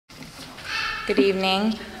Good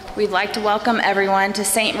evening. We'd like to welcome everyone to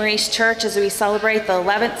St. Mary's Church as we celebrate the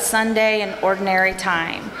 11th Sunday in Ordinary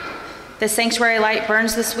Time. The sanctuary light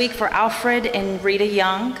burns this week for Alfred and Rita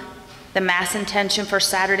Young. The Mass intention for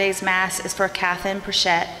Saturday's Mass is for Catherine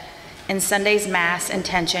Pritchett, and Sunday's Mass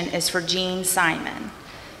intention is for Jean Simon.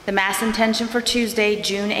 The Mass intention for Tuesday,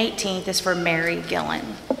 June 18th is for Mary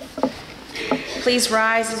Gillen. Please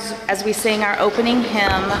rise as we sing our opening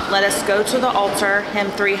hymn, Let Us Go to the Altar, hymn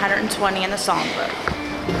 320 in the songbook.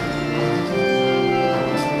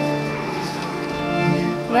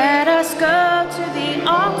 Let us go to the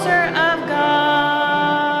altar of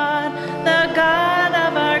God, the God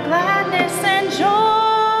of our gladness and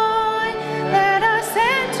joy. Let us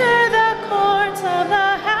enter the courts of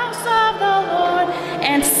the house of the Lord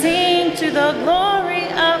and sing to the glory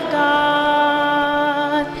of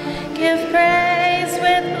God. Give praise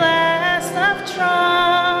with blast of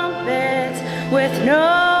trumpets, with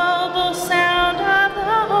noble sound of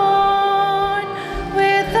the horn,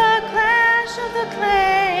 with the clash of the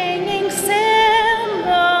clanging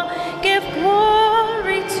cymbal. Give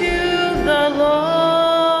glory to the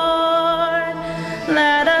Lord.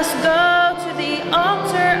 Let us go to the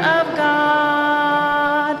altar of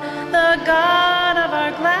God, the God of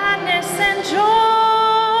our gladness and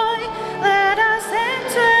joy. Let us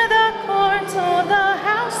enter the courts of the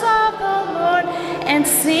house of the Lord and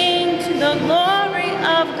sing to the glory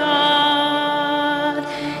of God.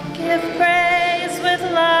 Give praise with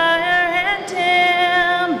lyre and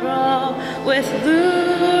timbrel, with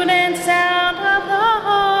lute and sound of the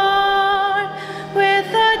harp, with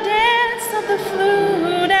the dance of the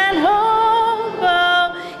flute and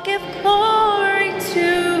hobo. Give glory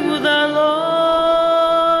to the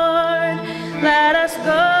Lord. Let us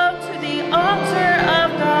go to the altar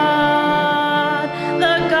of God,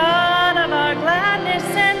 the God of our gladness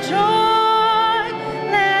and joy.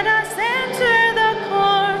 Let us enter the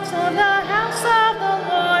courts of the house of the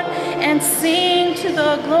Lord and sing to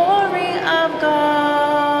the glory of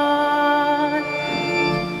God.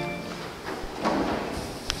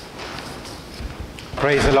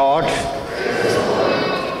 Praise the Lord.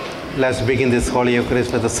 Let's begin this Holy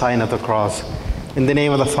Eucharist with the sign of the cross. In the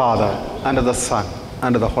name of the Father, and of the Son,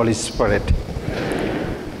 and of the Holy Spirit.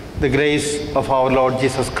 The grace of our Lord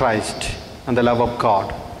Jesus Christ, and the love of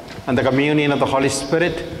God, and the communion of the Holy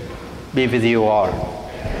Spirit be with you all.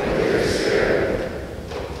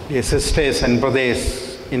 Dear sisters and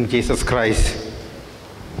brothers in Jesus Christ,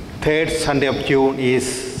 third Sunday of June is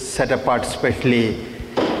set apart specially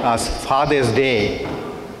as Father's Day,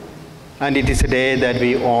 and it is a day that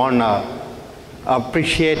we honor,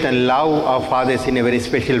 appreciate and love our fathers in a very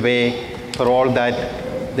special way for all that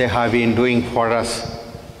they have been doing for us.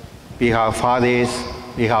 We have fathers,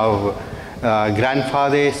 we have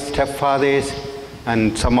grandfathers, stepfathers,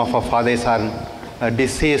 and some of our fathers are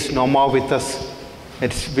deceased, no more with us.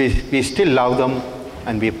 We still love them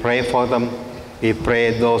and we pray for them. We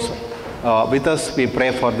pray those with us, we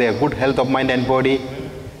pray for their good health of mind and body,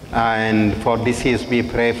 and for deceased we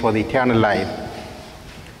pray for the eternal life.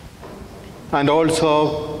 And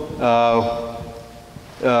also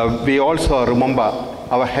we also remember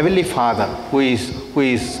our Heavenly Father who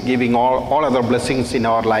is giving all other blessings in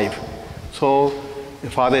our life. So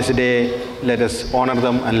Father's Day, let us honor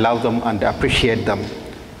them and love them and appreciate them.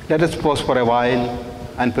 Let us pause for a while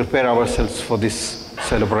and prepare ourselves for this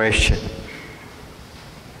celebration.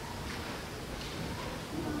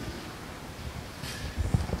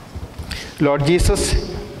 Lord Jesus,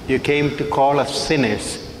 you came to call us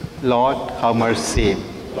sinners. Lord, have mercy.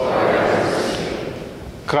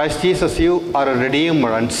 Christ Jesus, you are a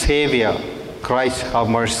Redeemer and Savior. Christ, have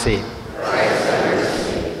mercy.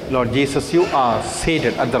 Lord Jesus, you are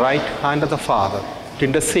seated at the right hand of the Father to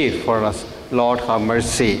intercede for us. Lord, have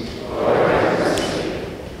mercy.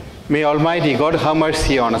 May Almighty God have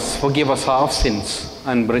mercy on us, forgive us our sins,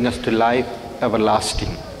 and bring us to life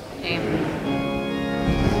everlasting. Amen.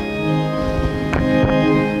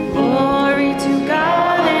 Glory to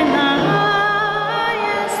God in the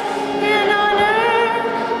highest, and on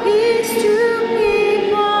earth peace to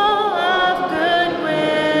people of good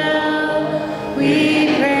will.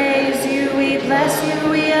 We praise you, we bless you,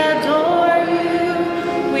 we adore you,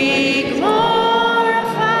 we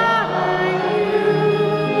glorify you.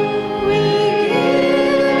 We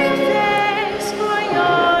give you thanks for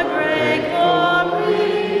your great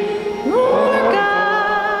glory.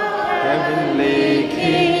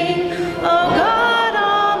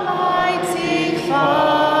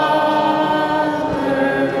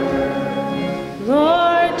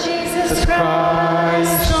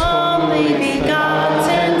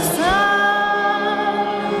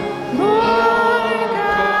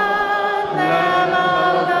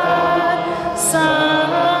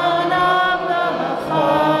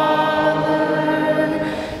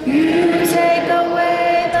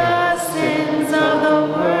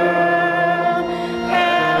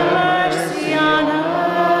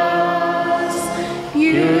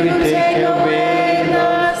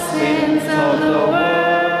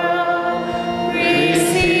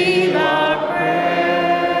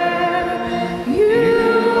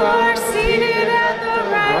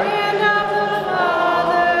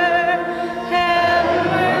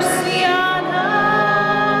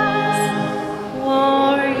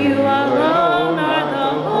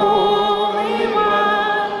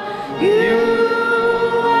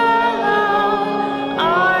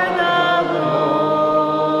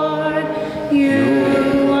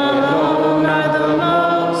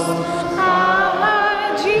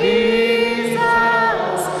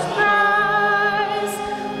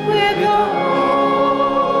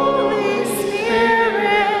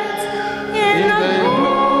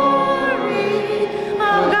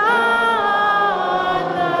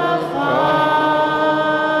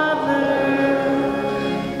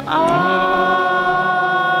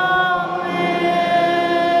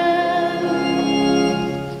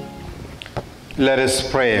 Let us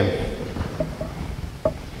pray.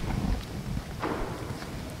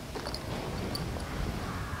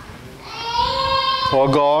 O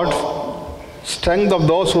God, strength of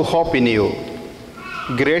those who hope in you,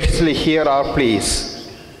 graciously hear our pleas.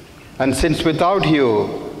 And since without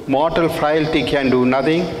you, mortal frailty can do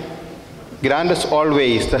nothing, grant us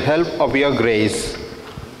always the help of your grace,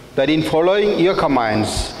 that in following your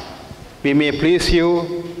commands, we may please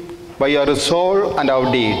you by your soul and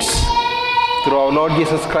our deeds. Through our Lord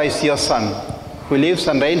Jesus Christ, your Son, who lives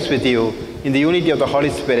and reigns with you in the unity of the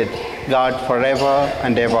Holy Spirit, God, forever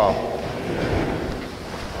and ever.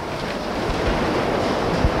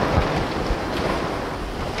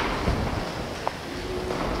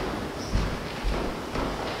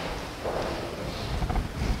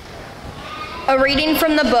 A reading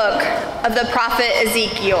from the book of the prophet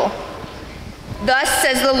Ezekiel. Thus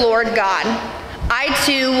says the Lord God, I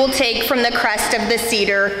too will take from the crest of the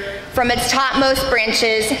cedar, from its topmost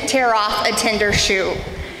branches tear off a tender shoot,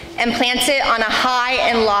 and plant it on a high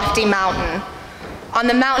and lofty mountain. On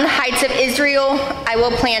the mountain heights of Israel I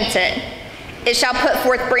will plant it. It shall put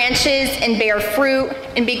forth branches and bear fruit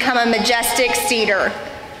and become a majestic cedar.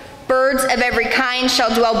 Birds of every kind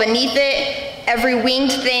shall dwell beneath it, every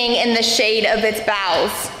winged thing in the shade of its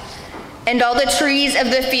boughs. And all the trees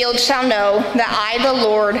of the field shall know that I, the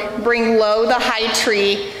Lord, bring low the high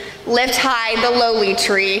tree, lift high the lowly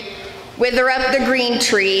tree, wither up the green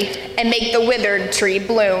tree, and make the withered tree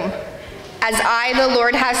bloom. As I, the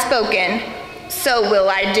Lord, have spoken, so will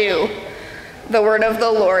I do. The word of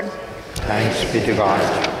the Lord. Thanks be to God.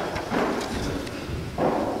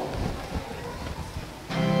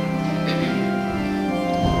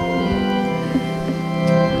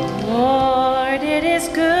 Lord, it is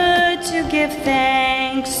good to give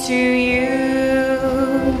thanks to you.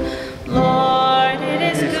 Lord, it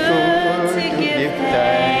is good to give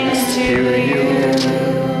thanks to you.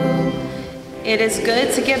 It is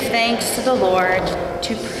good to give thanks to the Lord,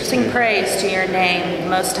 to sing praise to your name,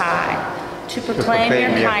 Most High, to proclaim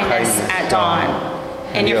your kindness at dawn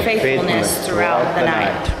and your faithfulness throughout the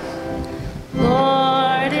night.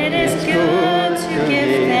 Lord, it is good to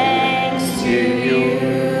give thanks to you.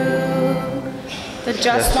 The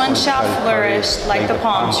just one shall flourish like the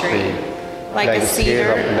palm tree, like the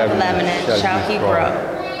cedar of Lebanon shall he grow.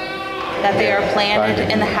 That they are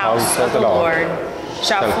planted in the house of the Lord,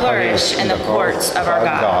 shall flourish in the courts of our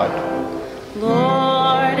God.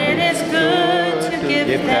 Lord, it is good to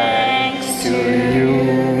give thanks to you.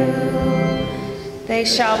 They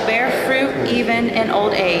shall bear fruit even in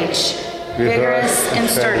old age. Vigorous and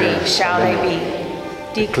sturdy shall they be,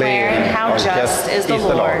 declaring how just is the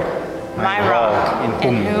Lord, my rock,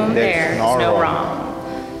 in whom there is no wrong.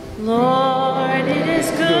 Lord, it is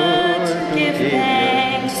good to give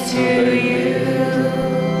thanks to you.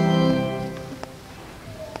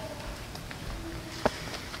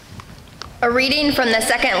 A reading from the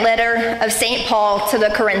second letter of St. Paul to the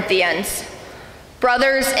Corinthians.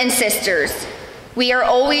 Brothers and sisters, we are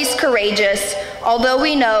always courageous, although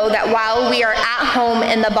we know that while we are at home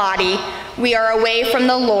in the body, we are away from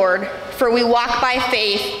the Lord, for we walk by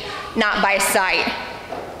faith, not by sight.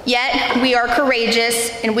 Yet we are courageous,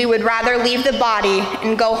 and we would rather leave the body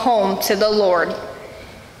and go home to the Lord.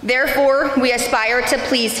 Therefore, we aspire to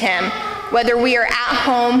please him, whether we are at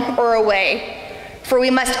home or away. For we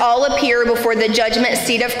must all appear before the judgment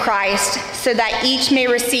seat of Christ, so that each may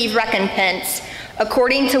receive recompense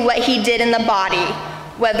according to what he did in the body,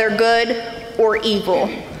 whether good or evil.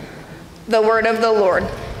 The word of the Lord.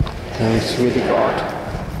 Thanks be to God.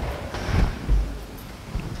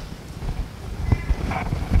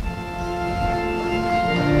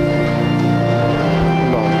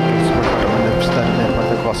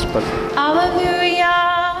 Gospel. Alleluia,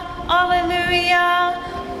 alleluia,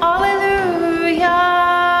 alleluia,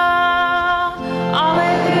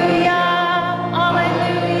 alleluia,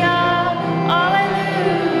 alleluia,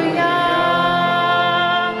 alleluia,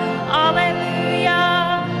 alleluia,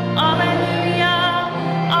 alleluia,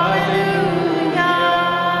 alleluia.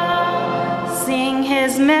 Sing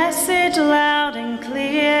his message loud and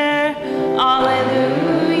clear.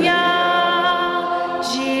 Alleluia.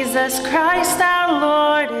 Jesus Christ our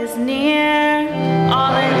Lord is near.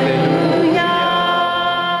 Alleluia.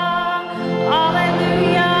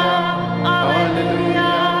 Alleluia.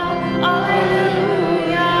 Alleluia.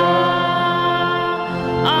 Alleluia.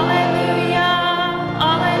 Alleluia.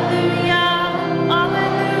 Alleluia.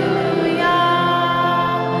 Alleluia.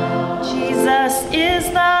 Jesus is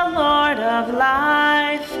the Lord of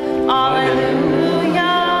life.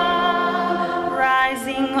 Alleluia.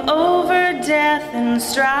 Rising over death and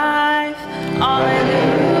strife.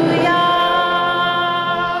 Alleluia.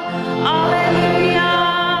 Alleluia.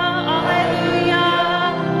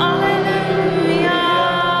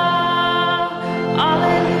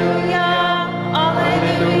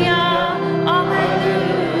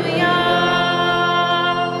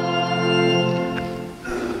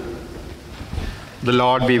 The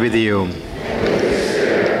Lord be with you.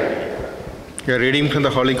 A reading from the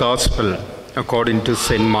Holy Gospel according to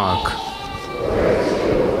St. Mark.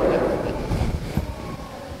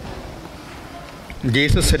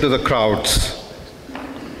 Jesus said to the crowds,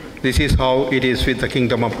 "This is how it is with the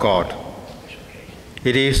kingdom of God.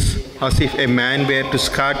 It is as if a man were to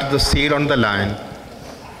scatter the seed on the land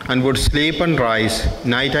and would sleep and rise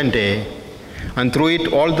night and day, and through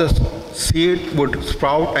it all the seed would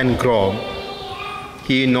sprout and grow.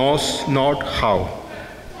 He knows not how.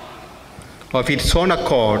 Of its own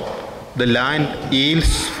accord, the land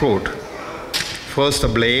yields fruit, first the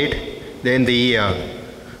blade, then the ear,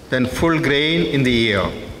 then full grain in the ear.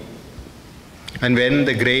 And when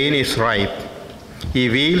the grain is ripe, he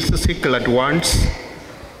wields the sickle at once,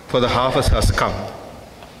 for the harvest has come."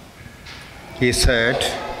 He said,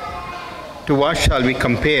 "To what shall we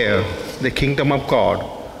compare the kingdom of God?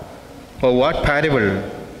 Or what parable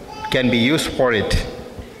can be used for it?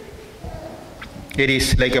 It is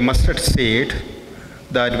like a mustard seed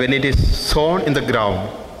that when it is sown in the ground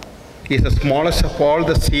is the smallest of all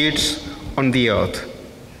the seeds on the earth.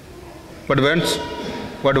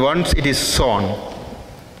 But once it is sown,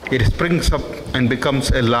 it springs up and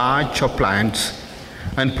becomes a large of plants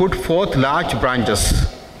and put forth large branches,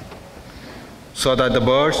 so that the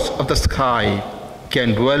birds of the sky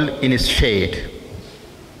can dwell in its shade."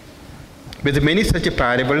 With many such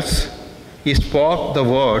parables, he spoke the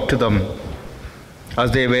word to them,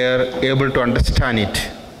 as they were able to understand it.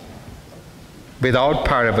 Without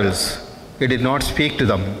parables, he did not speak to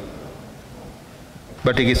them.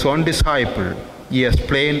 But to his own disciple, he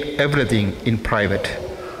explained everything in private.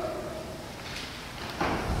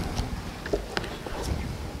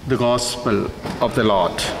 The Gospel of the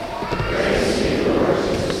Lord.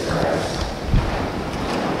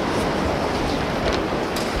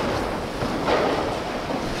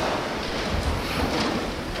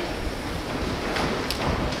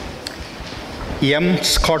 M.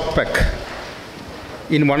 Scott Peck,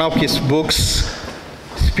 in one of his books,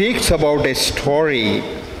 speaks about a story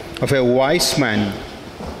of a wise man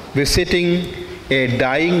visiting a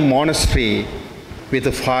dying monastery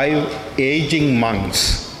with 5 aging monks.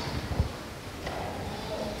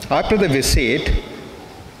 After the visit,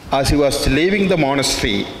 as he was leaving the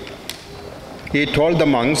monastery, he told the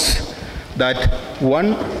monks that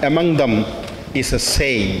one among them is a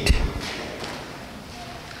saint.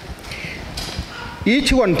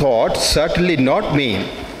 Each one thought, "Certainly not me.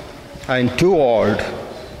 I am too old,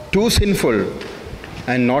 too sinful,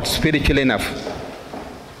 and not spiritual enough."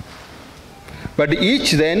 But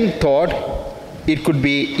each then thought it could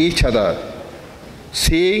be each other,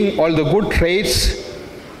 seeing all the good traits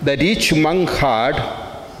that each monk had,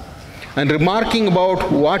 and remarking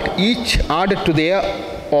about what each added to their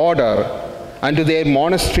order and to their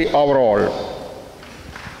monastery overall.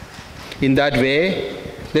 In that way,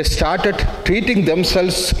 they started treating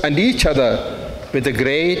themselves and each other with a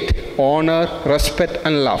great honor, respect,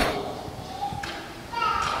 and love.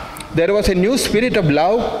 There was a new spirit of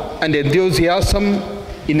love and enthusiasm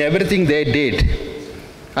in everything they did,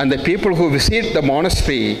 and the people who visited the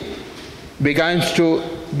monastery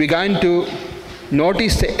began to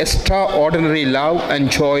notice the extraordinary love and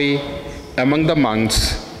joy among the monks,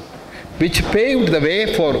 which paved the way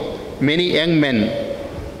for many young men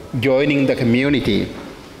joining the community.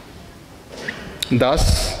 Thus,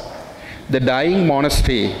 the dying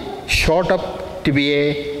monastery shot up to be a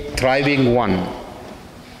thriving one.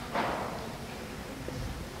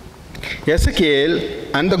 Ezekiel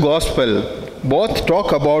and the Gospel both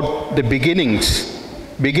talk about the beginnings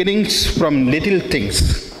from little things.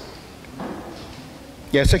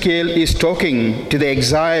 Ezekiel is talking to the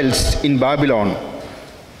exiles in Babylon,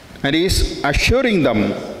 and he is assuring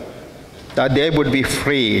them that they would be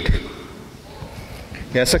freed.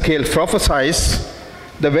 Ezekiel prophesies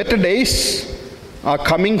the better days are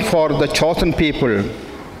coming for the chosen people,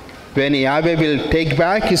 when Yahweh will take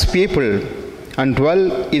back his people and dwell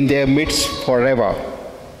in their midst forever.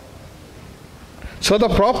 So the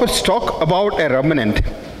prophets talk about a remnant,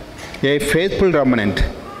 a faithful remnant,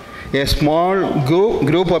 a small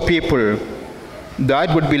group of people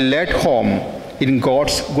that would be led home in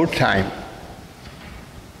God's good time.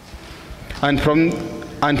 And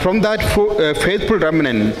from that faithful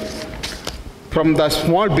remnant, from the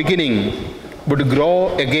small beginning, would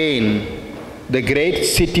grow again the great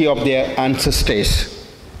city of their ancestors.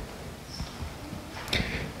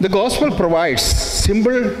 The Gospel provides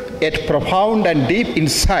simple yet profound and deep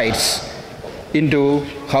insights into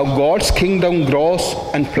how God's kingdom grows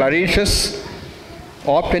and flourishes,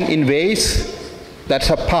 often in ways that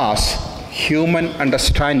surpass human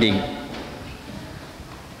understanding.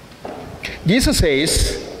 Jesus says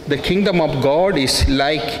the kingdom of God is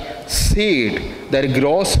like seed that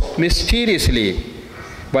grows mysteriously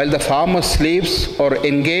while the farmer sleeps or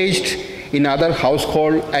engaged in other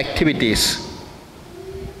household activities.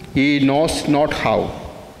 He knows not how.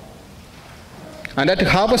 And at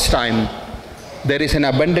harvest time, there is an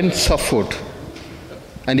abundance of food.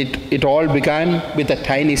 And it all began with a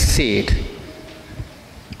tiny seed.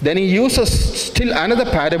 Then he uses still another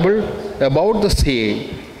parable about the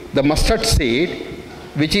seed, the mustard seed,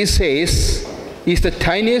 which he says is the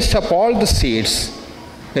tiniest of all the seeds,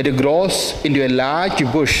 that it grows into a large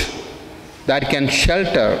bush that can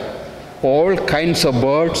shelter all kinds of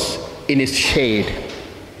birds in its shade.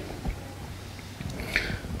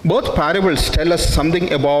 Both parables tell us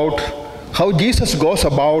something about how Jesus goes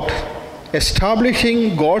about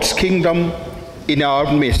establishing God's kingdom in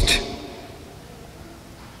our midst.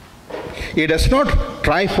 He does not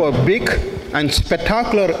try for big and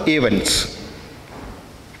spectacular events.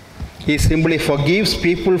 He simply forgives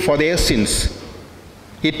people for their sins.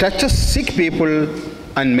 He touches sick people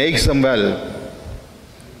and makes them well.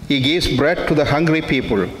 He gives bread to the hungry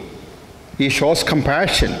people. He shows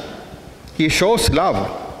compassion. He shows love.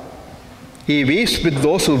 He weeps with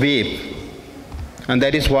those who weep. And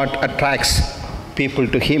that is what attracts people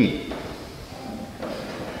to him.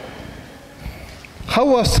 How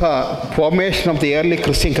was the formation of the early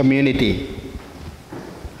Christian community?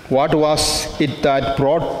 What was it that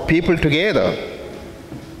brought people together?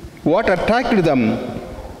 What attracted them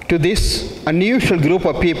to this unusual group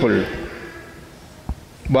of people?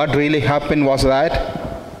 What really happened was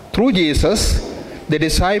that through Jesus, the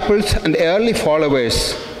disciples and early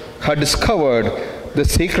followers had discovered the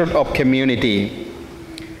secret of community.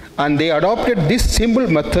 And they adopted this simple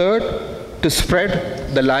method to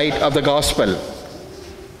spread the light of the gospel.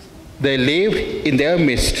 They lived in their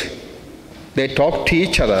midst. They talked to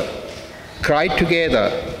each other, cried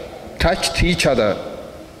together, touched each other.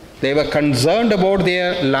 They were concerned about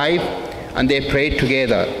their life and they prayed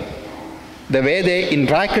together. The way they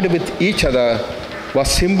interacted with each other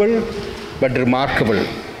was simple but remarkable.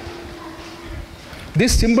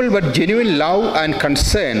 This simple but genuine love and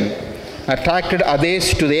concern attracted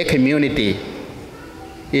others to their community.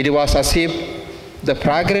 It was as if the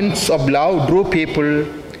fragrance of love drew people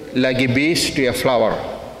like a bees to a flower.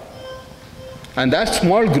 And that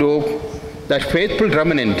small group, that faithful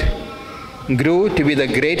remnant, grew to be the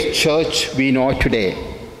great church we know today.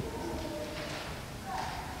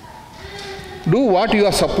 Do what you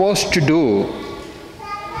are supposed to do,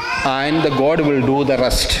 and the God will do the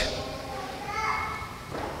rest.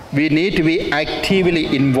 We need to be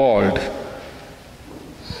actively involved.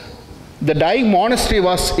 The dying monastery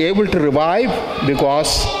was able to revive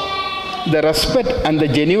because the respect and the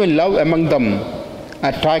genuine love among them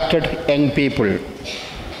attracted young people.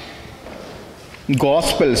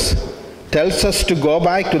 Gospels tells us to go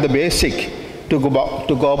back to the basic, to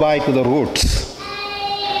go back to the roots.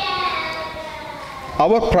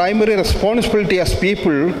 Our primary responsibility as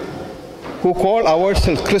people who call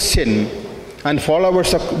ourselves Christian and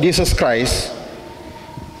followers of Jesus Christ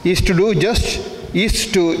is to do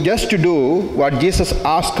what Jesus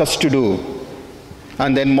asked us to do,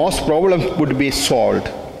 and then most problems would be solved.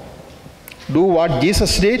 Do what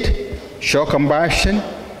Jesus did, show compassion,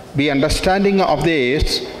 be understanding of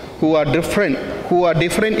those who are different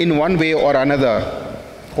in one way or another,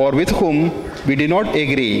 or with whom we do not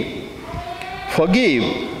agree. Forgive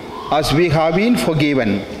as we have been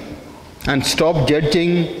forgiven, and stop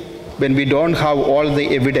judging when we don't have all the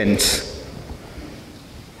evidence.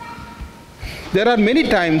 There are many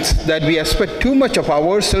times that we expect too much of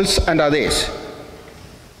ourselves and others.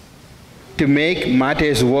 To make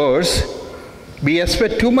matters worse, we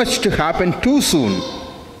expect too much to happen too soon.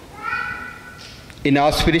 In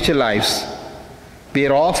our spiritual lives, we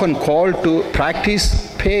are often called to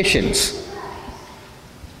practice patience.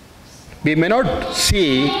 We may not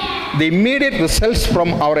see the immediate results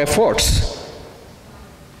from our efforts,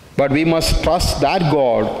 but we must trust that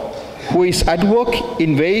God who is at work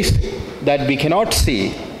in ways that we cannot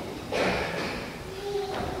see.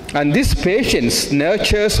 And this patience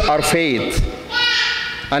nurtures our faith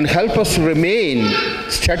and helps us remain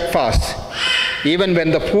steadfast even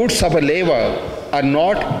when the fruits of our labor are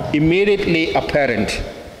not immediately apparent.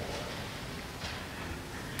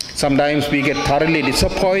 Sometimes we get thoroughly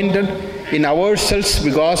disappointed in ourselves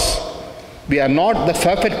because we are not the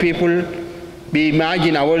perfect people we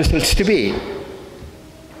imagine ourselves to be.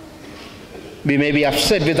 We may be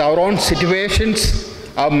upset with our own situations,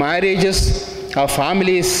 our marriages, our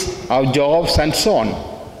families, our jobs, and so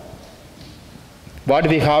on. What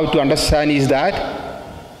we have to understand is that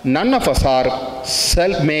none of us are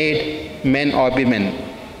self-made men or women.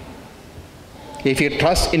 If you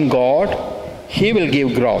trust in God, He will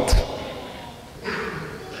give growth.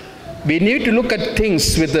 We need to look at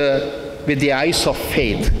things with the eyes of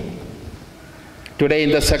faith. Today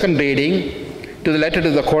in the second reading to the letter to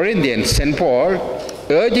the Corinthians, St. Paul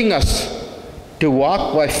urging us to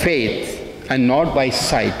walk by faith and not by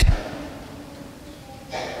sight.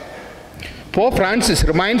 Pope Francis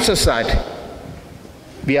reminds us that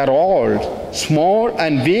we are all small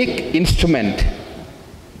and weak instruments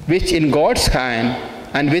which in God's hand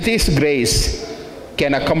and with His grace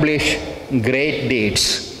can accomplish great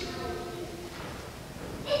deeds.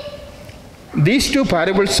 These two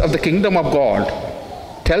parables of the kingdom of God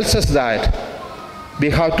tells us that we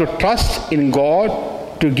have to trust in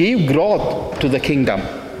God to give growth to the kingdom.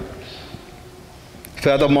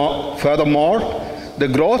 Furthermore, the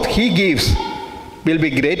growth He gives will be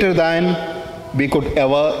greater than we could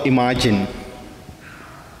ever imagine.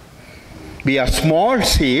 We are small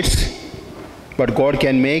seeds, but God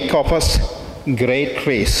can make of us great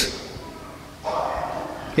trees.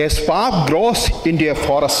 A spark grows into a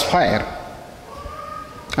forest fire.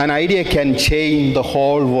 An idea can change the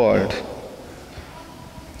whole world.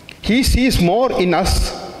 He sees more in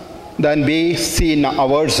us than we see in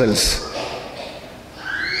ourselves.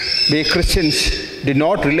 We Christians do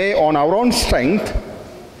not rely on our own strength,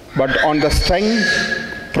 but on the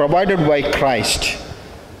strength provided by Christ.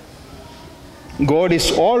 God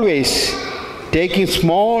is always taking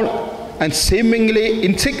small and seemingly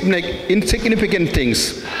insignificant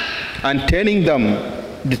things and turning them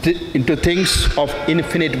into things of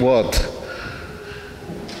infinite worth.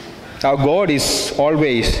 Our God is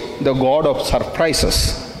always the God of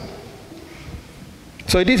surprises.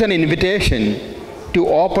 So it is an invitation to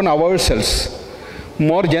open ourselves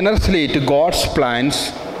more generously to God's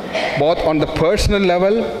plans, both on the personal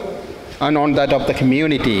level and on that of the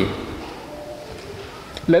community.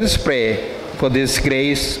 Let us pray for this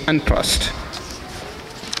grace and trust.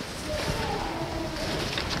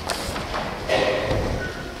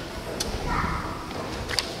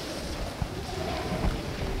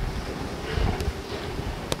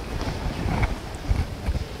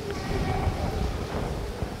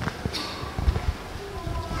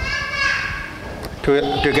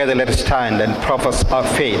 Together let us stand and profess our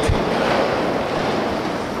faith.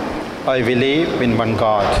 I believe in one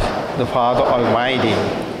God, the Father Almighty,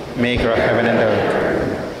 maker of heaven and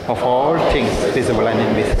earth, of all things visible and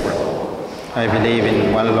invisible. I believe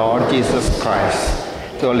in one Lord Jesus Christ,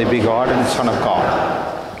 the only begotten Son of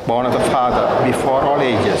God, born of the Father before all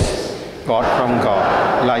ages, God from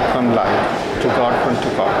God, light from light, to God from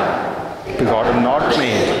to God, begotten not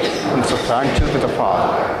made, insubstantial with the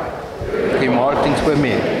Father. Him all things were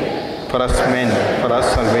made, for us men, for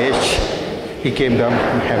us salvation. He came down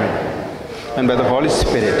from heaven, and by the Holy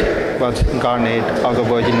Spirit was incarnate of the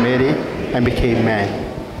Virgin Mary and became man.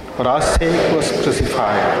 For our sake was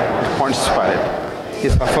crucified at Pontius Pilate. He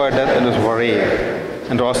suffered death and was buried,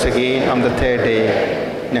 and rose again on the third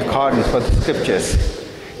day, in accordance with the Scriptures.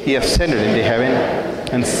 He ascended into heaven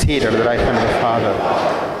and seated at the right hand of the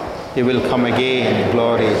Father. He will come again in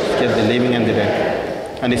glory to judge the living and the dead,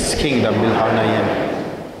 and His kingdom will have no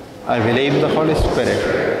end. I believe in the Holy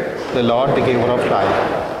Spirit, the Lord, the giver of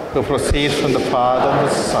life, who proceeds from the Father and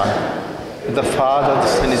the Son. With the Father, the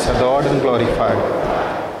Son is adored and glorified,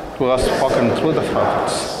 who has spoken through the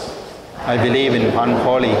prophets. I believe in one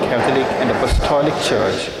holy, Catholic, and Apostolic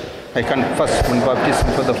Church. I confess one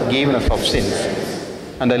baptism for the forgiveness of sins,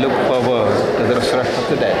 and I look forward to the resurrection of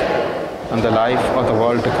the dead and the life of the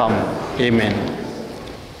world to come. Amen.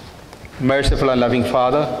 Merciful and loving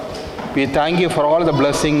Father, we thank You for all the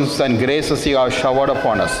blessings and graces You have showered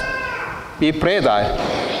upon us. We pray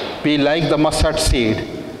that we, like the mustard seed,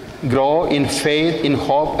 grow in faith, in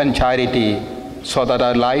hope and charity, so that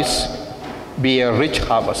our lives be a rich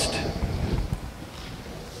harvest.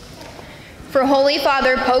 For Holy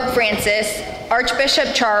Father Pope Francis,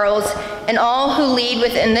 Archbishop Charles, and all who lead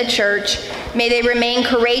within the Church, may they remain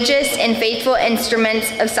courageous and faithful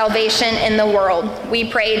instruments of salvation in the world. We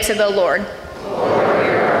pray to the Lord.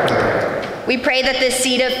 We pray that this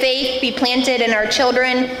seed of faith be planted in our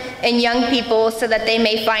children and young people so that they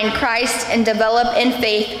may find Christ and develop in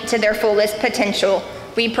faith to their fullest potential.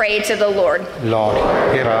 We pray to the Lord. Lord,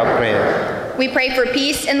 hear our prayer. We pray for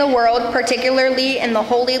peace in the world, particularly in the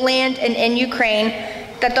Holy Land and in Ukraine,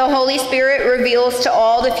 that the Holy Spirit reveals to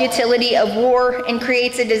all the futility of war and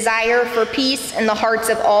creates a desire for peace in the hearts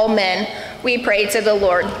of all men. We pray to the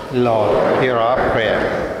Lord. Lord, hear our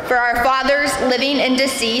prayer. For our fathers, living and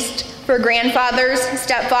deceased, for grandfathers,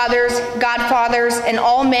 stepfathers, godfathers, and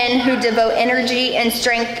all men who devote energy and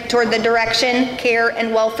strength toward the direction, care,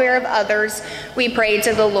 and welfare of others, we pray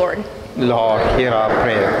to the Lord. Lord, hear our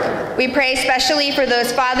prayer. We pray especially for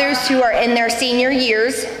those fathers who are in their senior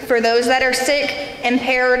years, for those that are sick,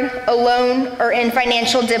 impaired, alone, or in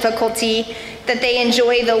financial difficulty, that they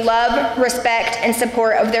enjoy the love, respect, and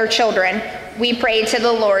support of their children. We pray to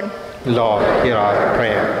the Lord. Lord, hear our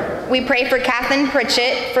prayer. We pray for Kathleen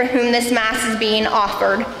Pritchett, for whom this Mass is being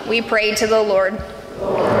offered. We pray to the Lord.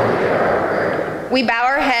 We bow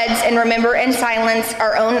our heads and remember in silence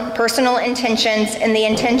our own personal intentions and the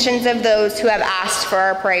intentions of those who have asked for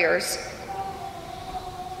our prayers.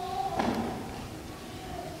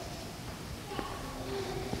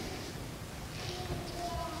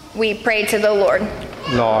 We pray to the Lord.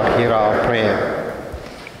 Lord, hear our prayer.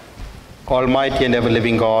 Almighty and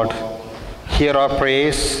ever-living God, hear our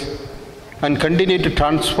prayers and continue to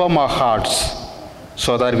transform our hearts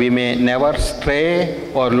so that we may never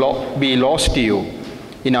stray or be lost to you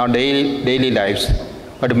in our daily lives,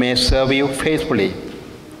 but may serve you faithfully.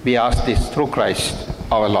 We ask this through Christ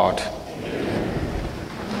our Lord.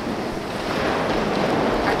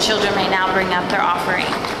 Our children may now bring up their offering.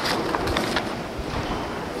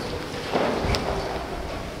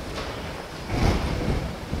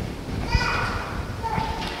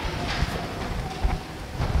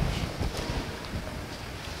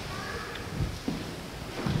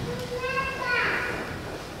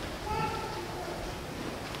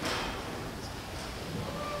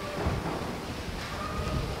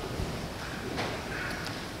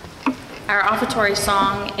 Our offertory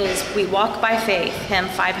song is We Walk by Faith, hymn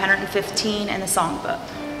 515 in the songbook.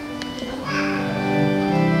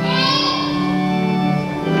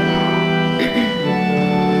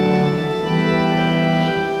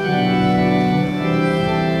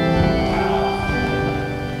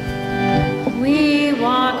 We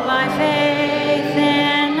walk by faith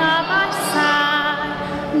and not by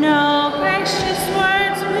sight. No gracious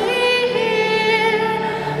words we hear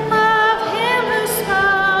of him who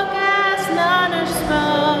spoke as none are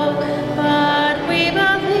spoke, but we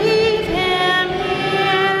believe him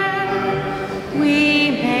here.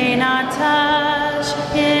 We may not touch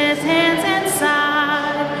his hands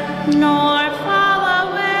inside, nor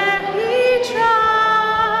follow where he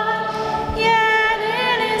trod, yet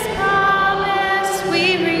in his promise we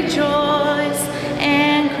rejoice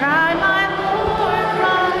and cry, my Lord,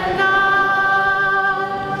 my God.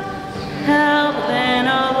 Help then, O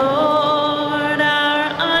Lord, our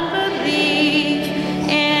unbelief,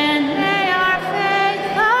 and may our faith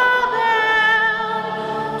abound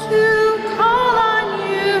to call on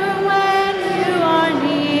you when you are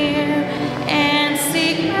near and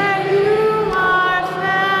seek where you are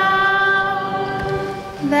found.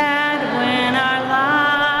 That when our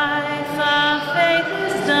life of faith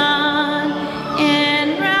is done in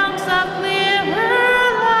realms of clearer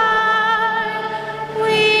light,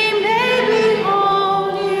 we may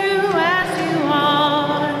behold you as you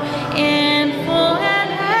are in full and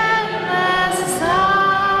endless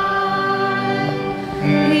sight.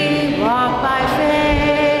 We walk by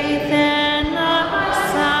faith and not by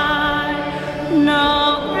sight. No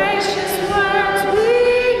gracious words we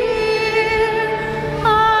hear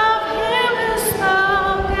of him who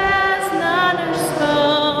spoke as none are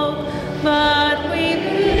spoke, but we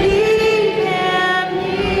believe him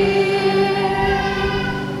near.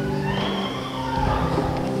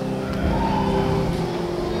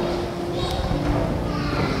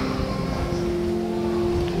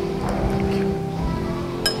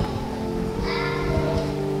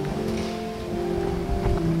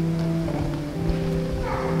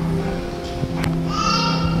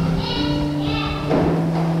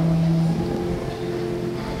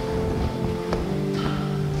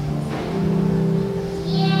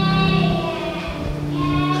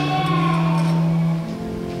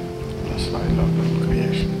 Bless thy love and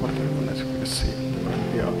creation, whatever goodness we receive,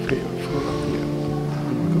 we are free of fruit of the earth,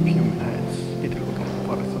 and work of human hands, it will become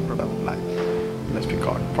for us the bread of life. Blessed be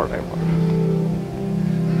God forever.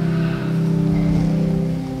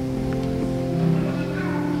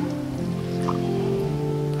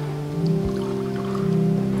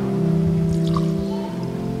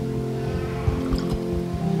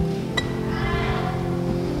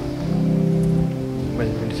 When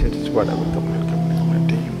you say this word, I will come and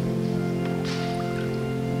community.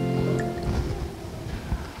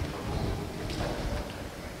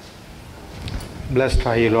 Blessed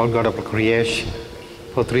are you, Lord God of our creation,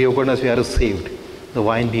 for through your goodness we are received. The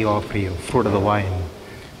wine we offer you, fruit of the vine,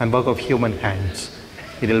 and work of human hands.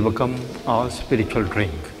 It will become our spiritual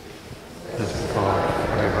drink. Blessed be God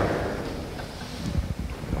forever.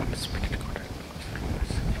 Holy Spirit.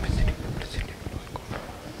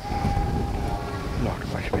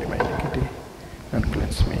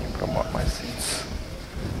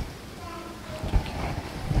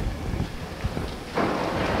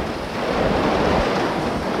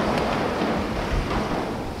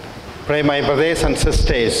 Pray, my brothers and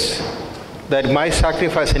sisters, that my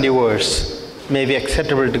sacrifice and yours may be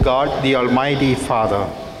acceptable to God, the Almighty Father.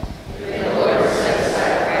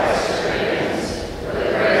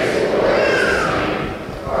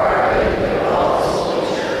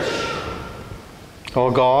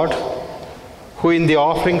 O God, who in the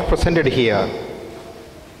offering presented here,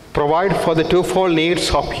 provide for the twofold needs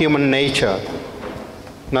of human nature,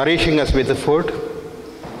 nourishing us with the food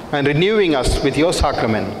and renewing us with your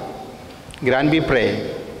sacrament, grant, we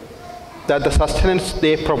pray, that the sustenance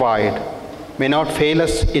they provide may not fail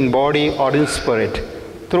us in body or in spirit,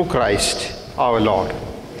 through Christ our Lord.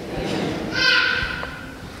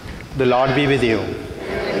 The Lord be with you.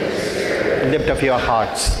 Lift up your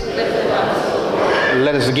hearts.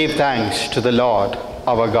 Let us give thanks to the Lord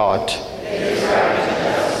our God.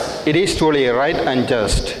 It is truly right and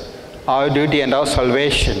just, our duty and our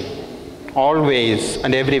salvation, always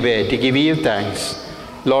and everywhere to give you thanks,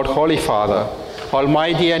 Lord, Holy Father,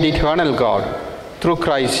 Almighty and eternal God, through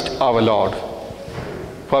Christ our Lord.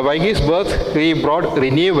 For by his birth he brought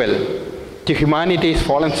renewal to humanity's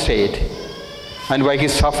fallen state, and by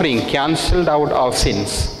his suffering cancelled out our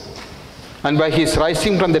sins, and by his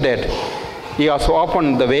rising from the dead he has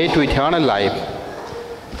opened the way to eternal life,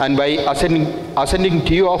 and by ascending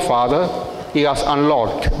to your Father, he has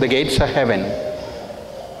unlocked the gates of heaven.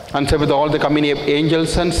 And so with all the company of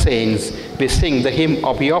angels and saints, we sing the hymn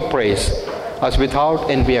of your praise, as without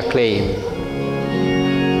end we acclaim.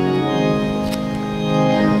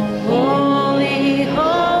 Holy,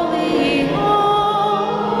 holy, holy,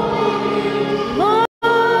 Lord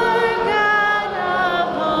God of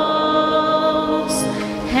hosts,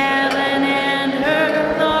 heaven and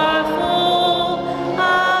earth are full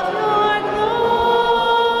of your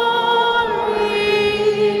glory.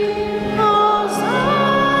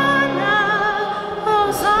 Hosanna,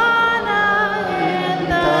 Hosanna in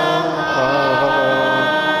the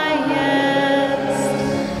highest.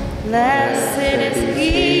 Blessed is he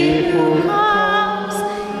who comes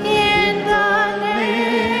in the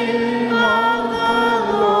name of the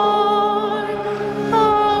Lord.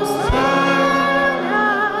 Hosanna,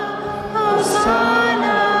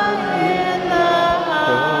 Hosanna in the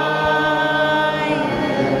highest.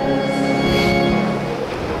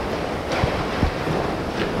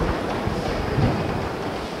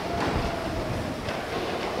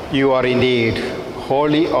 You are indeed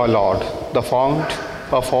holy, O Lord, the fount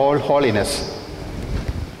of all holiness.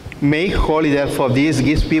 Make holy, therefore, these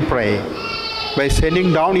gifts, we pray, by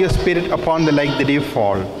sending down your Spirit upon the like the dew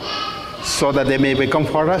fall, so that they may become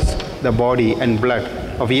for us the body and blood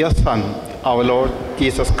of your Son, our Lord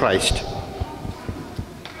Jesus Christ.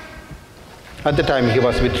 At the time he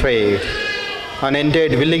was betrayed and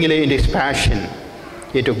entered willingly into his passion,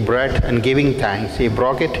 he took bread, and giving thanks, he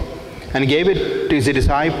broke it and gave it to his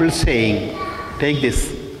disciples, saying, "Take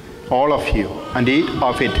this, all of you, and eat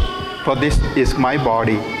of it, for this is my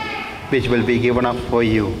body, which will be given up for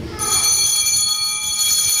you."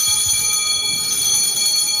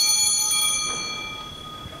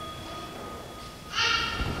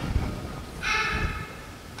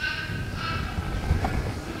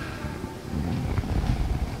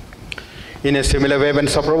 In a similar way, when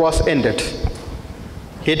supper was ended,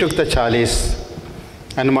 he took the chalice,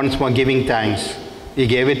 and once more giving thanks, he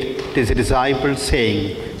gave it to his disciples,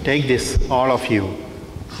 saying, "Take this, all of you,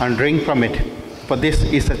 and drink from it, for this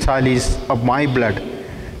is the chalice of my blood,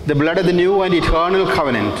 the blood of the new and eternal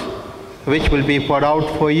covenant, which will be poured out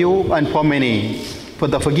for you and for many, for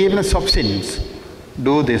the forgiveness of sins.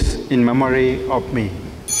 Do this in memory of me."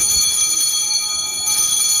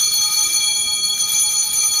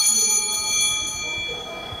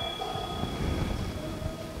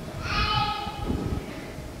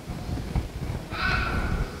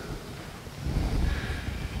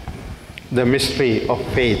 The mystery of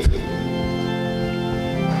faith.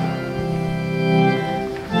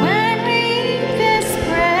 When we eat this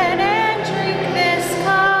bread and drink this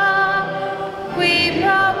cup, we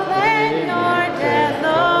proclaim your death,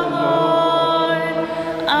 O Lord,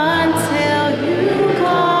 until you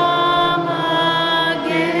come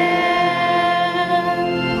again.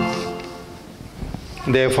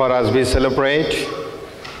 Therefore, as we celebrate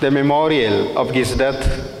the memorial of his death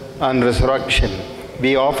and resurrection,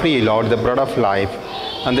 we offer you, Lord, the bread of life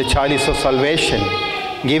and the chalice of salvation,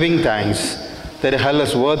 giving thanks that held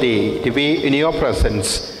us worthy to be in your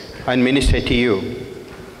presence and minister to you.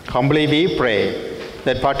 Humbly we pray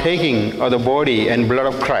that, partaking of the body and blood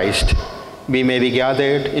of Christ, we may be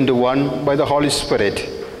gathered into one by the Holy Spirit.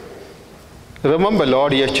 Remember,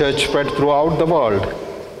 Lord, your church spread throughout the world,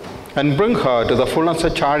 and bring her to the fullness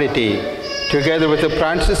of charity, together with the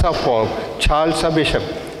Francis our Pope, Charles our Bishop,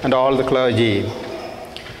 and all the clergy.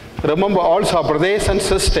 Remember also our brothers and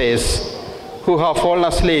sisters who have fallen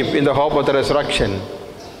asleep in the hope of the resurrection,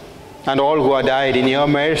 and all who have died in your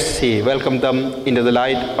mercy. Welcome them into the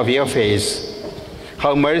light of your face.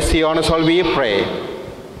 Have mercy on us all, we pray,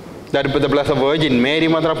 that with the Blessed Virgin Mary,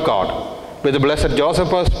 Mother of God, with the Blessed Joseph,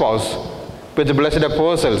 her spouse, with the blessed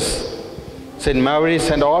apostles, St. Mary's,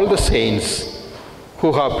 and all the saints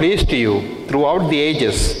who have pleased you throughout the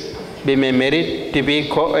ages, we may merit to be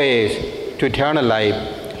co-heirs to eternal life,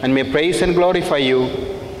 and may praise and glorify you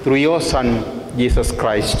through your Son, Jesus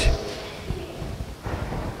Christ.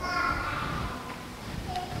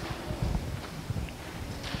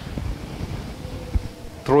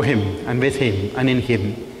 Through him, and with him, and in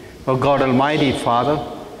him, O God Almighty Father,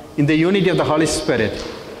 in the unity of the Holy Spirit,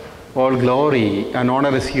 all glory and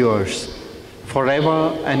honor is yours,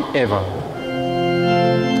 forever and ever.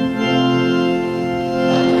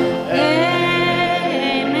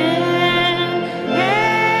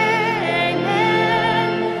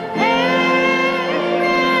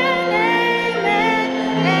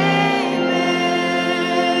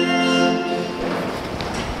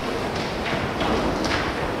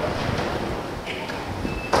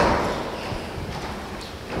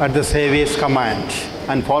 At the Saviour's command,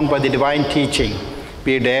 and formed by the divine teaching,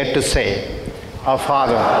 we dare to say, Our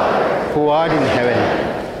Father, who art in heaven,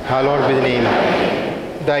 hallowed be thy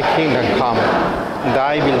name. Thy kingdom come,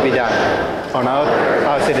 thy will be done, on earth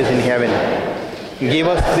as it is in heaven. Give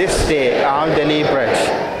us this day our daily bread,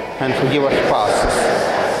 and forgive us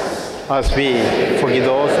trespasses, as we forgive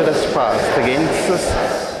those who trespass against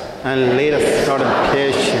us. And lead us not into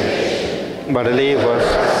temptation, but deliver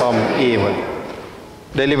us from evil.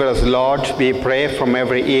 Deliver us, Lord, we pray, from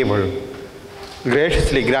every evil.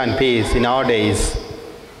 Graciously grant peace in our days,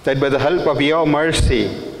 that by the help of your mercy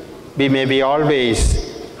we may be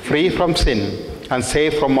always free from sin and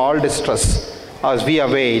safe from all distress, as we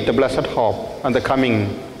await the blessed hope and the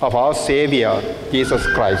coming of our Savior, Jesus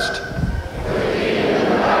Christ.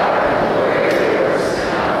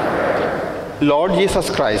 Lord Jesus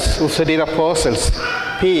Christ, who said to the apostles,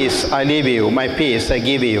 Peace I leave you, my peace I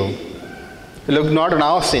give you. Look not on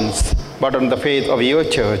our sins, but on the faith of your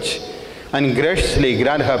church, and graciously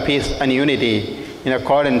grant her peace and unity in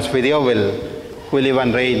accordance with your will, who live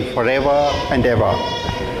and reign forever and ever.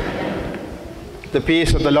 The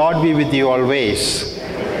peace of the Lord be with you always.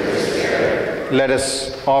 Let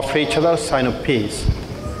us offer each other a sign of peace.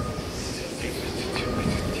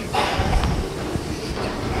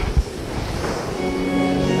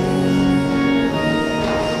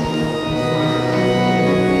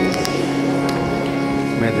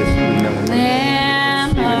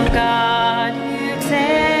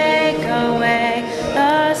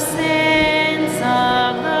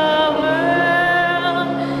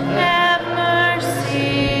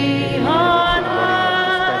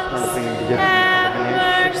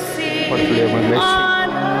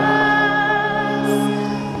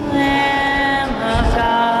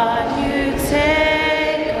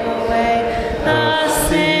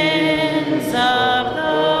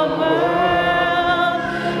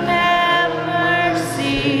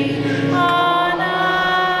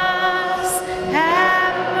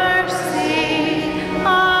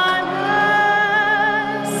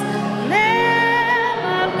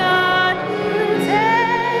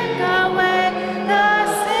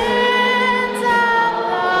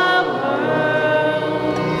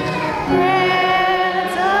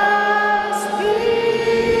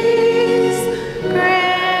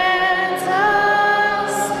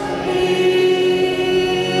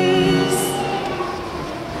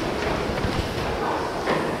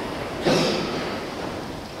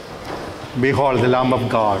 Behold the Lamb of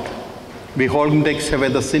God. Behold him takes away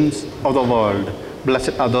the sins of the world.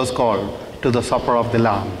 Blessed are those called to the supper of the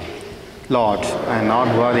Lamb. Lord, I am not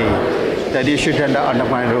worthy that you should enter under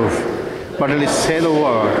my roof, but only say the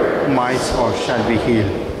word, my soul shall be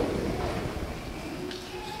healed.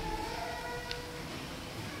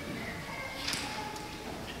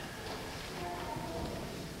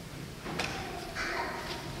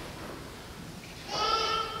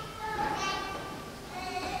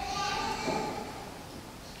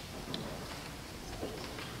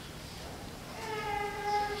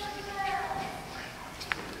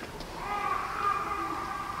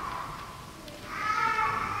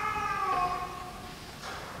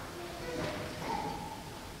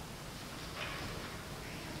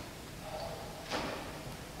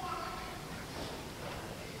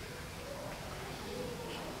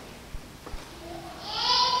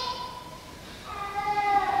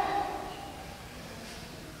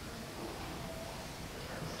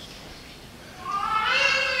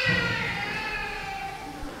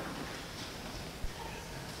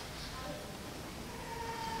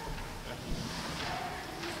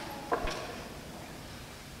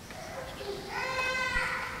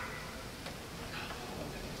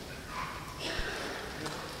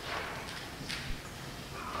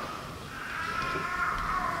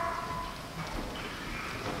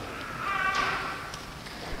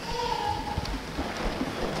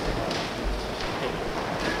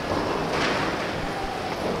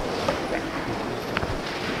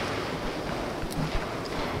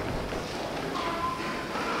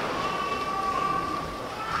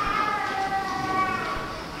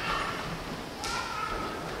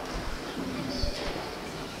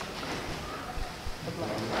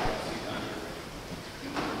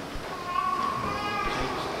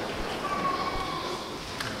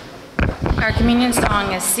 Our communion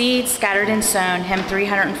song is Seed Scattered and Sown, hymn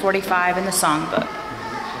 345 in the songbook.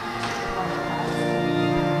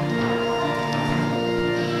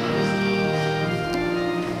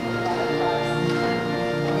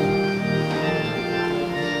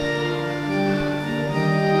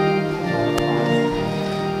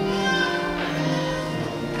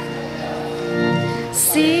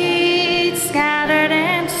 Seed scattered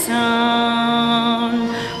and sown,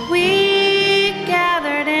 wheat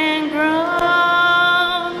gathered and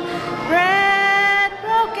grown, bread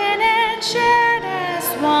broken and shared as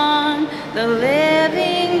one, the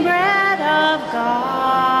living bread of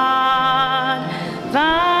God,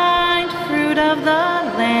 vine fruit of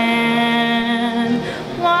the land,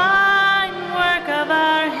 wine work of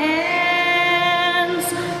our hands,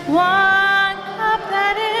 one cup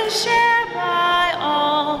that is shared by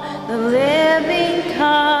all, the living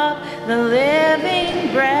cup, the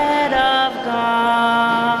living bread of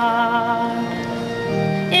God.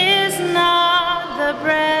 Is not the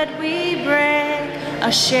bread we break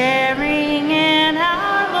a sharing in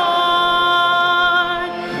our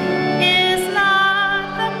Lord? Is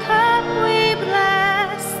not the cup we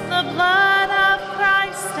bless the blood of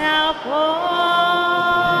Christ outpoured?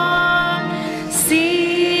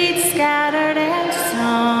 Seed scattered and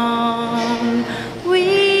sown,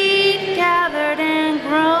 wheat gathered and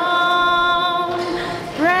grown,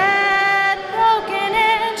 bread broken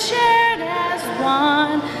and shared as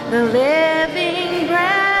one, the living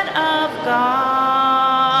bread of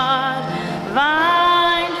God,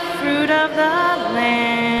 vine fruit of the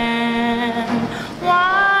land,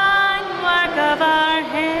 wine work of our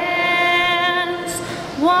hands,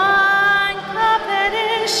 one cup that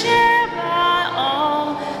is shared by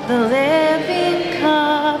all, the living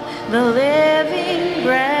cup, the living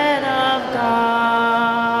bread of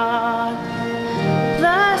God.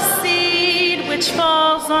 The seed which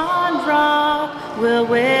falls on rock will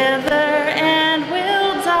wither and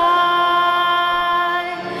will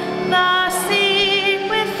die. The seed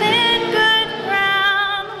within good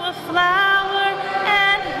ground will flower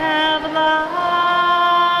and have life.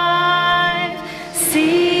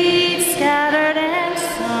 Seed scattered and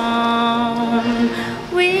sown,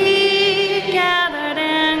 wheat gathered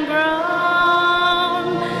and grown,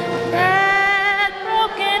 bread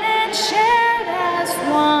broken and shared as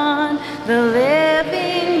one, the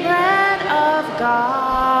living bread of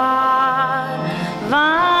God,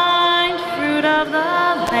 vine fruit of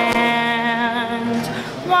the land,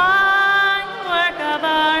 wine work of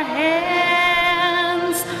our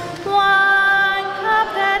hands, one cup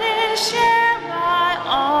that is shared by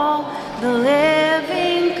all, the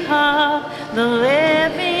living cup, the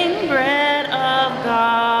living bread of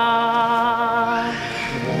God.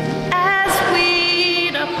 As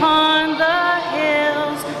wheat upon the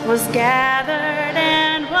hills was gathered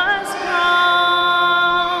and was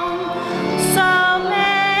grown, so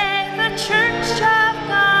may the church of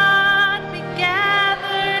God be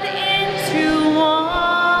gathered into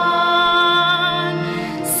one.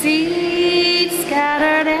 Seed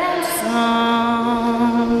scattered and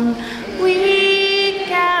sown, wheat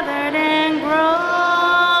gathered and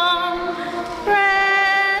grown,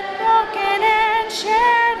 bread broken and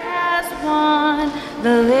shared as one,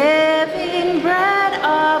 the living bread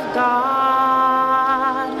of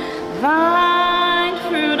God, vine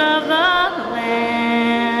fruit of the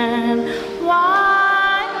land,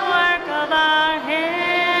 wine work of our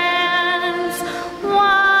hands,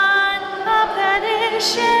 one cup that is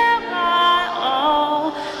shared by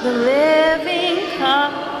all, the living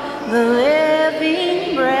cup, the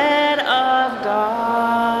living bread of God.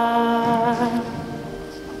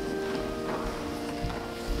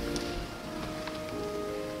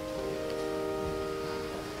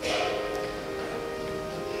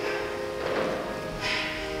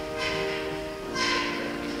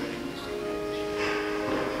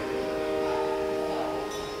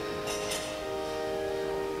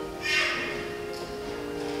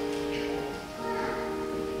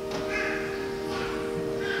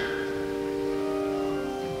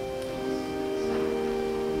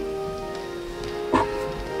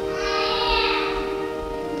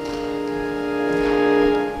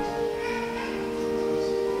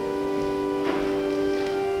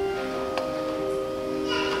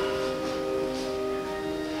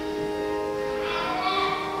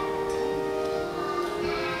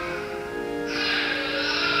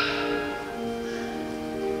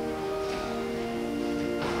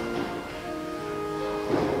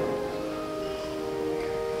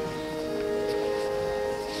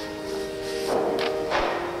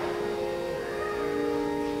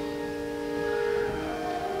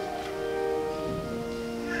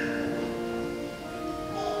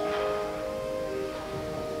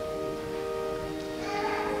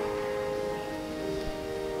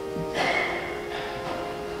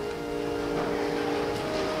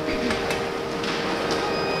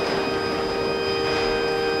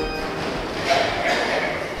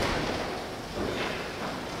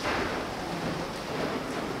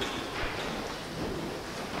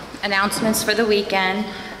 Announcements for the weekend.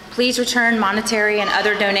 Please return monetary and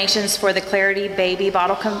other donations for the Clarity Baby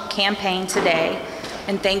Bottle campaign today,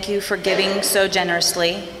 and thank you for giving so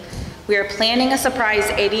generously. We are planning a surprise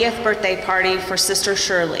 80th birthday party for Sister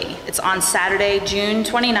Shirley. It's on Saturday, June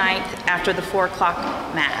 29th after the 4 o'clock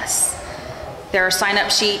Mass. There are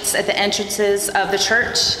sign-up sheets at the entrances of the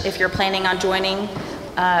church. If you're planning on joining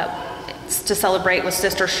to celebrate with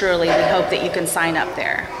Sister Shirley, we hope that you can sign up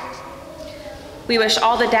there. We wish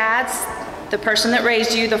all the dads, the person that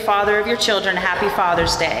raised you, the father of your children, happy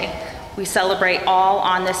Father's Day. We celebrate all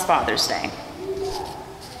on this Father's Day.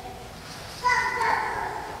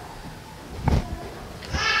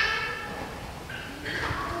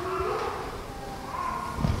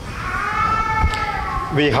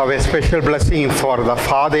 We have a special blessing for the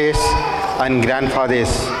fathers and grandfathers.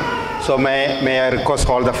 So may I request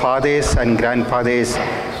all the fathers and grandfathers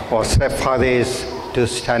or stepfathers to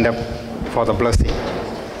stand up for the blessing.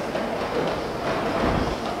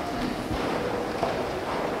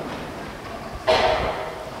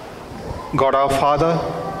 God our Father,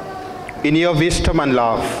 in your wisdom and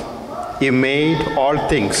love, you made all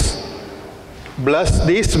things. Bless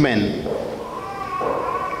these men,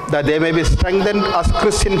 that they may be strengthened as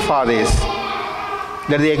Christian fathers.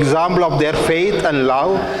 Let the example of their faith and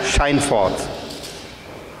love shine forth.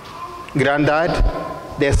 Grant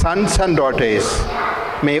that their sons and daughters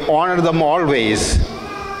may honor them always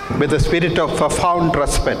with a spirit of profound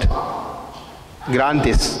respect. Grant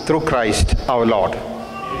this through Christ our Lord.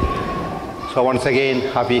 So once again,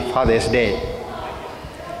 happy Father's Day.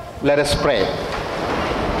 Let us pray.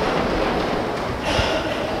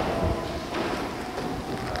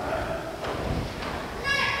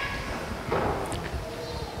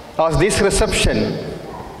 As this reception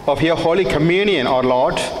of your Holy Communion, our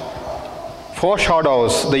Lord,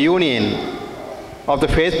 foreshadows the union of the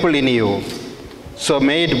faithful in you, so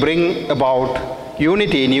may it bring about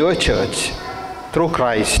unity in your church through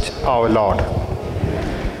Christ our Lord.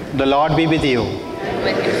 The Lord be with you.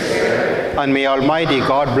 And may Almighty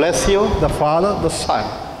God bless you, the Father, the Son,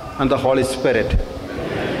 and the Holy Spirit.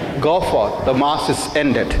 Go forth. The Mass is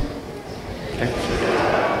ended.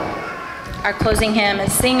 Our closing hymn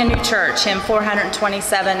is Sing a New Church, hymn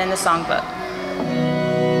 427 in the songbook.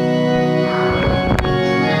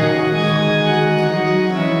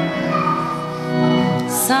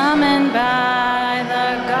 Summoned by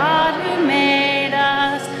the God who made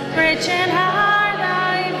us, rich in our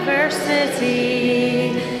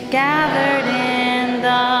diversity, gathered in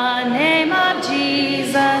the name of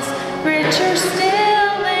Jesus, richer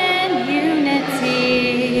still in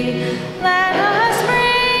unity. Let us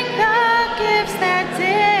bring the gifts that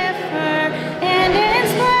differ and in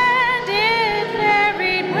splendid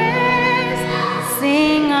varied ways,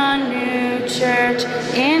 sing a new church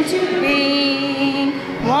into being,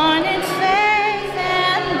 one in faith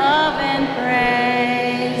and love and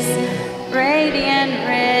praise, radiant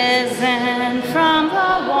risen from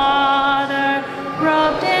the water,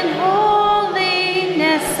 robed in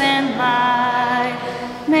holiness and light,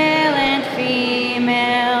 male and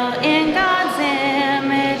female in God's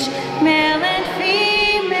image, male and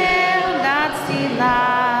female God's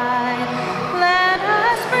delight. Let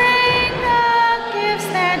us bring the gifts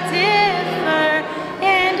that differ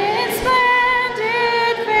and in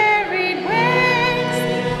splendid varied ways,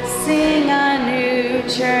 sing a new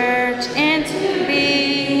church into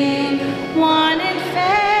being, one in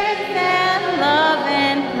faith and love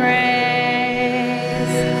and praise.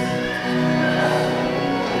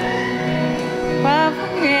 Of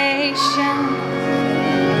creation,